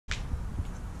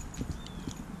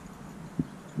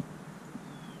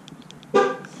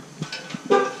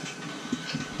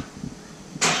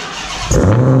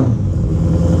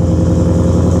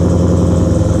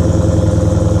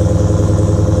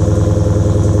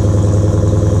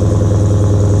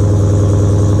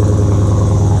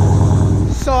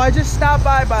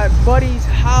stopped by my buddy's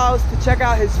house to check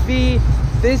out his V.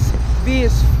 This V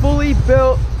is fully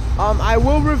built. I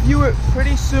will review it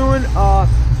pretty soon.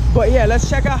 But yeah, let's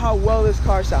check out how well this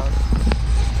car sounds.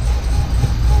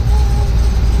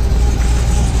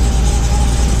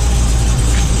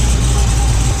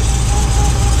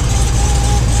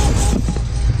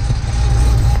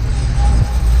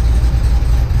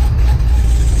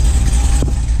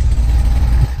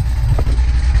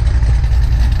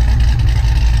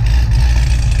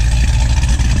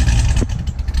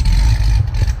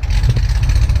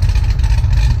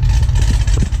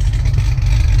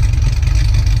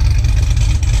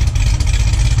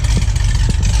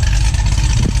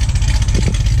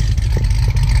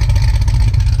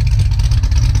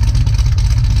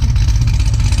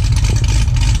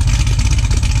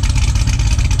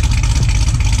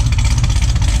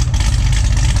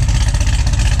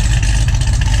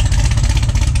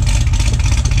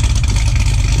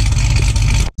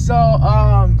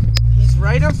 He's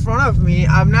right in front of me.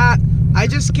 I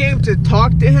just came to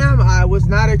talk to him. I was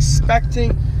not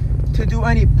expecting to do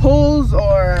any pulls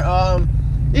or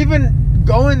even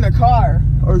go in the car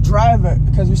or drive it,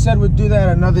 because we said we'd do that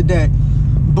another day.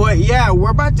 But yeah, we're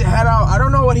about to head out. I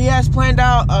don't know what he has planned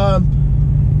out.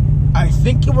 I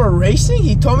think we're racing.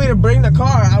 He told me to bring the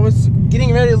car. I was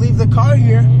getting ready to leave the car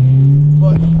here,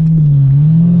 but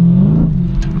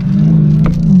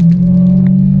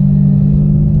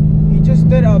just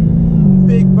did a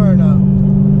big burnout.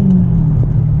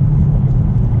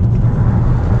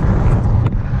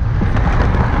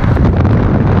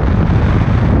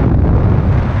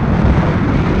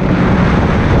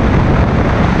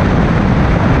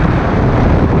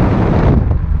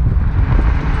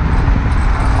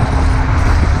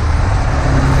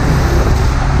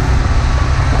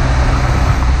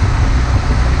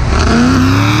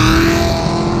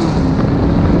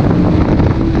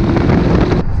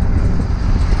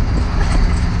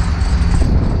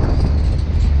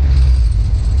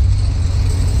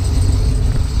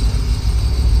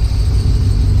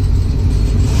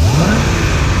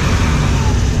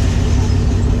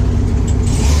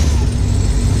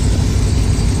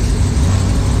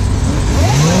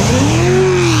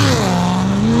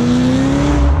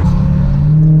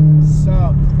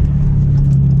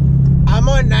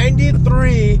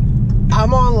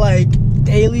 I'm on like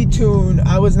daily tune.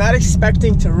 I was not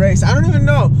expecting to race. I don't even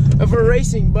know if we're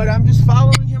racing, but I'm just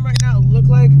following him right now. Look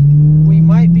like we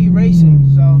might be racing,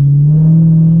 so.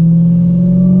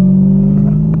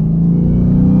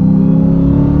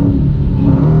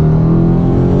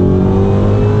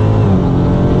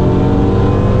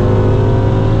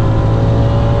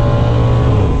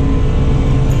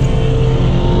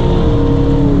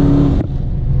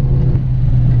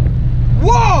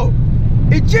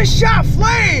 It just shot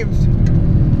flames!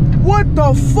 What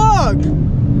the fuck?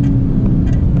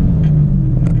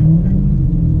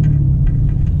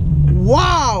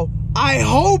 Wow! I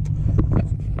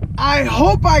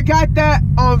hope I got that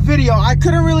on video. I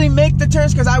couldn't really make the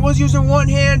turns because I was using one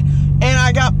hand and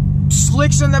I got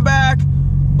slicks in the back.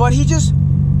 But he just,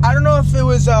 I don't know if it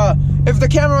was if the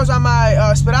camera was on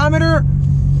my speedometer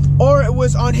or it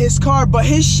was on his car, but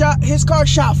his car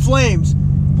shot flames.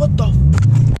 What the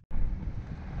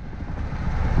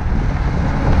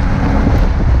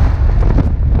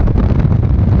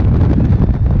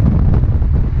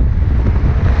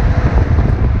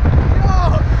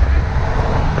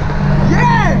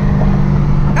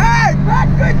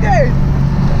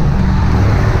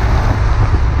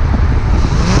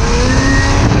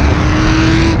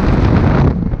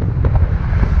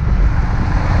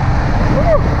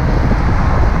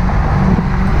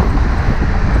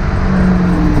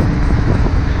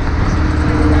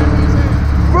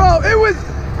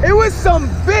some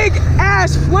big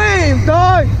ass flame,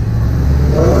 dog.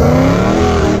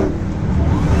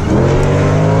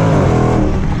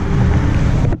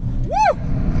 Woo!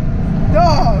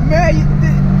 Dog,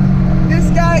 man, this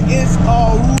guy is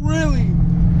really,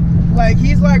 like,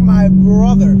 he's like my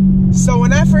brother. So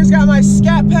when I first got my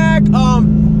Scat Pack,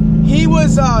 he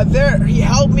was there. He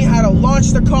helped me how to launch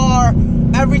the car,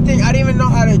 everything. I didn't even know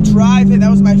how to drive it. That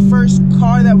was my first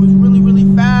car that was really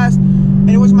fast. And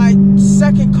it was my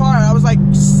second car. I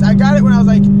got it when I was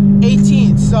like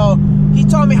 18. So he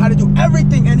taught me how to do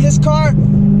everything. And his car,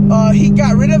 he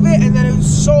got rid of it, and then it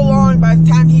was so long by the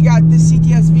time he got this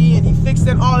CTSV and he fixed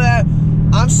it and all that.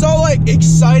 I'm so like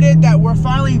excited that we're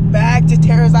finally back to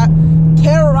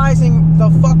terrorizing the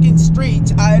fucking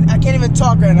streets. I can't even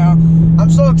talk right now.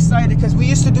 I'm so excited because we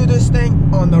used to do this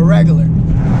thing on the regular.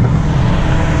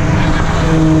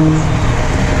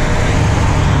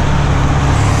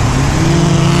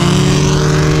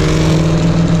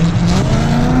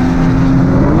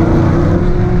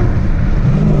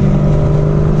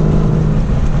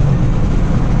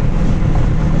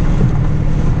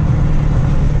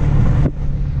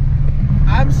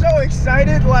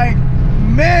 excited. Like,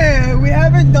 man, we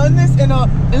haven't done this in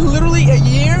literally a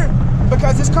year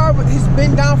because this car has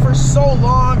been down for so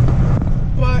long.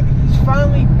 But he's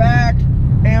finally back,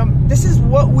 and this is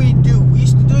what we do. We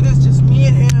used to do this, just me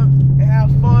and him, and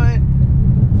have fun.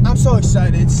 I'm so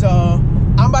excited. So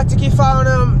I'm about to keep following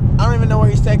him. I don't even know where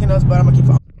he's taking us, but I'm gonna keep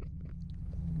following.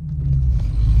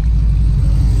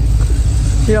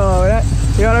 Yo,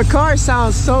 the car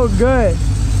sounds so good.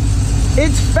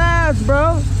 It's fast,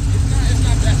 bro. It's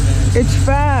not that fast. It's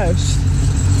fast.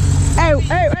 Hey.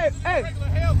 Regular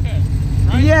Hellcat,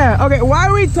 right? Yeah, okay, why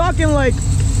are we talking like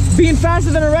being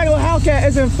faster than a regular Hellcat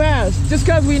isn't fast? Just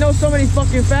because we know so many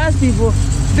fucking fast people.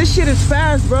 This shit is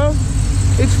fast, bro.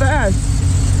 It's fast.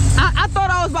 I thought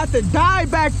I was about to die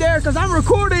back there because I'm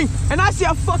recording and I see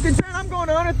a fucking turn. I'm going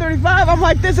to 135. I'm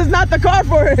like, this is not the car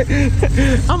for it.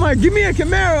 I'm like, give me a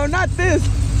Camaro, not this.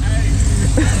 Hey, you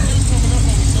coming up on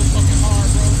me so fucking hard,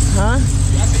 bro. Huh?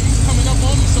 I said you coming up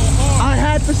on me so hard. I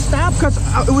had to stop because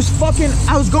it was fucking,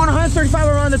 I was going 135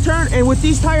 around the turn, and with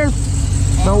these tires,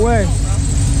 no way.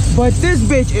 But this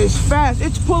bitch is fast.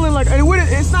 It's pulling like, and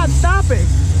it's not stopping.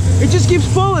 It just keeps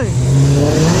pulling.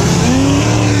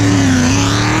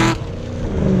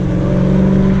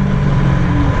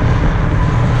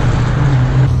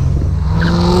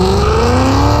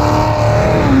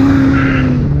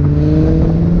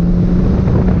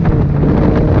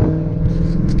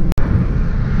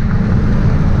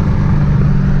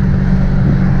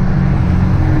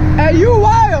 Hey, you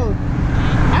wild.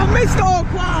 I missed the whole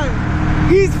climb.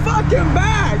 He's fucking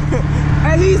back.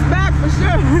 And he's back for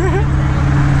sure.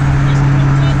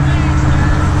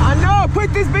 I know,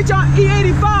 put this bitch on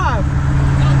E85.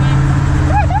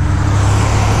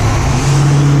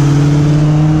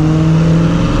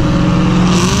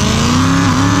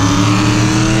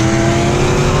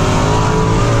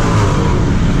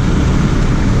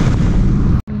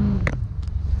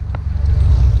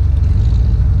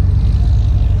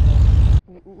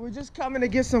 We're just coming to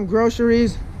get some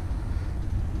groceries.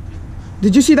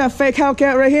 Did you see that fake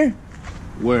Hellcat right here?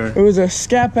 Where? It was a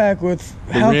scat pack with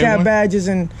Hellcat badges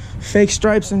and fake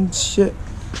stripes and shit.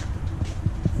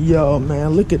 Yo,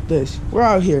 man, look at this. We're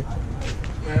out here.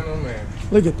 Man, oh man.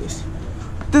 Look at this.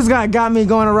 This guy got me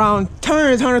going around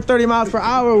turns 130 miles per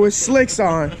hour with slicks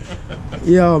on.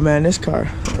 Yo, man, this car.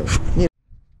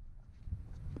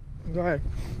 Go ahead.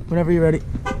 Whenever you're ready.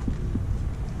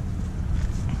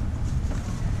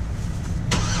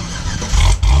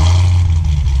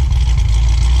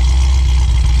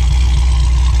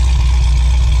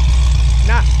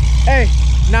 Hey,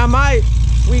 not my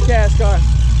weak ass car.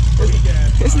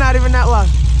 It's not even that long.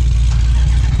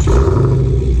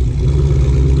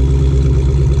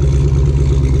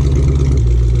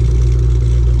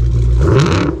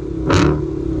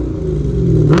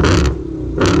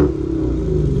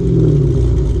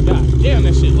 God damn,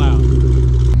 that shit loud.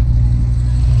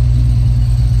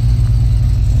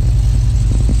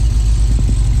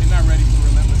 They're not ready for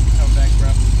Relentless to come back, bro.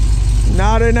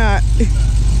 No, they're not.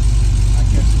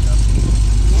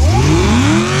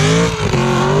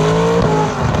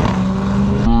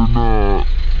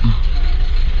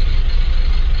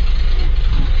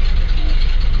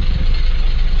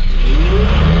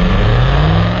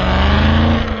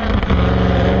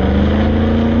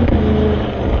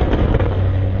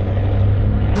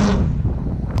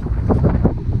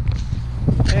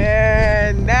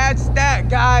 And that's that,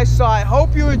 guys. So I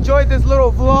hope you enjoyed this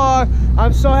little vlog.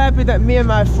 I'm so happy that me and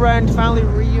my friend finally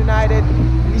reunited.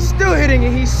 He's still hitting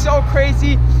it. He's so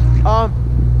crazy. I'm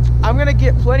gonna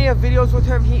get plenty of videos with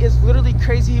him. He is literally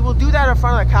crazy. He will do that in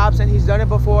front of the cops, and he's done it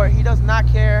before. He does not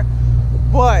care.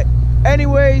 But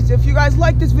anyways, if you guys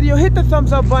like this video, hit the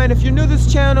thumbs up button. If you're new to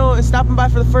this channel and stopping by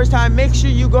for the first time, make sure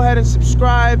you go ahead and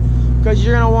subscribe, because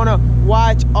you're gonna want to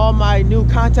watch all my new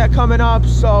content coming up.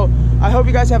 So I hope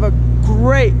you guys have a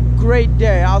great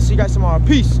day. I'll see you guys tomorrow.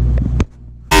 Peace.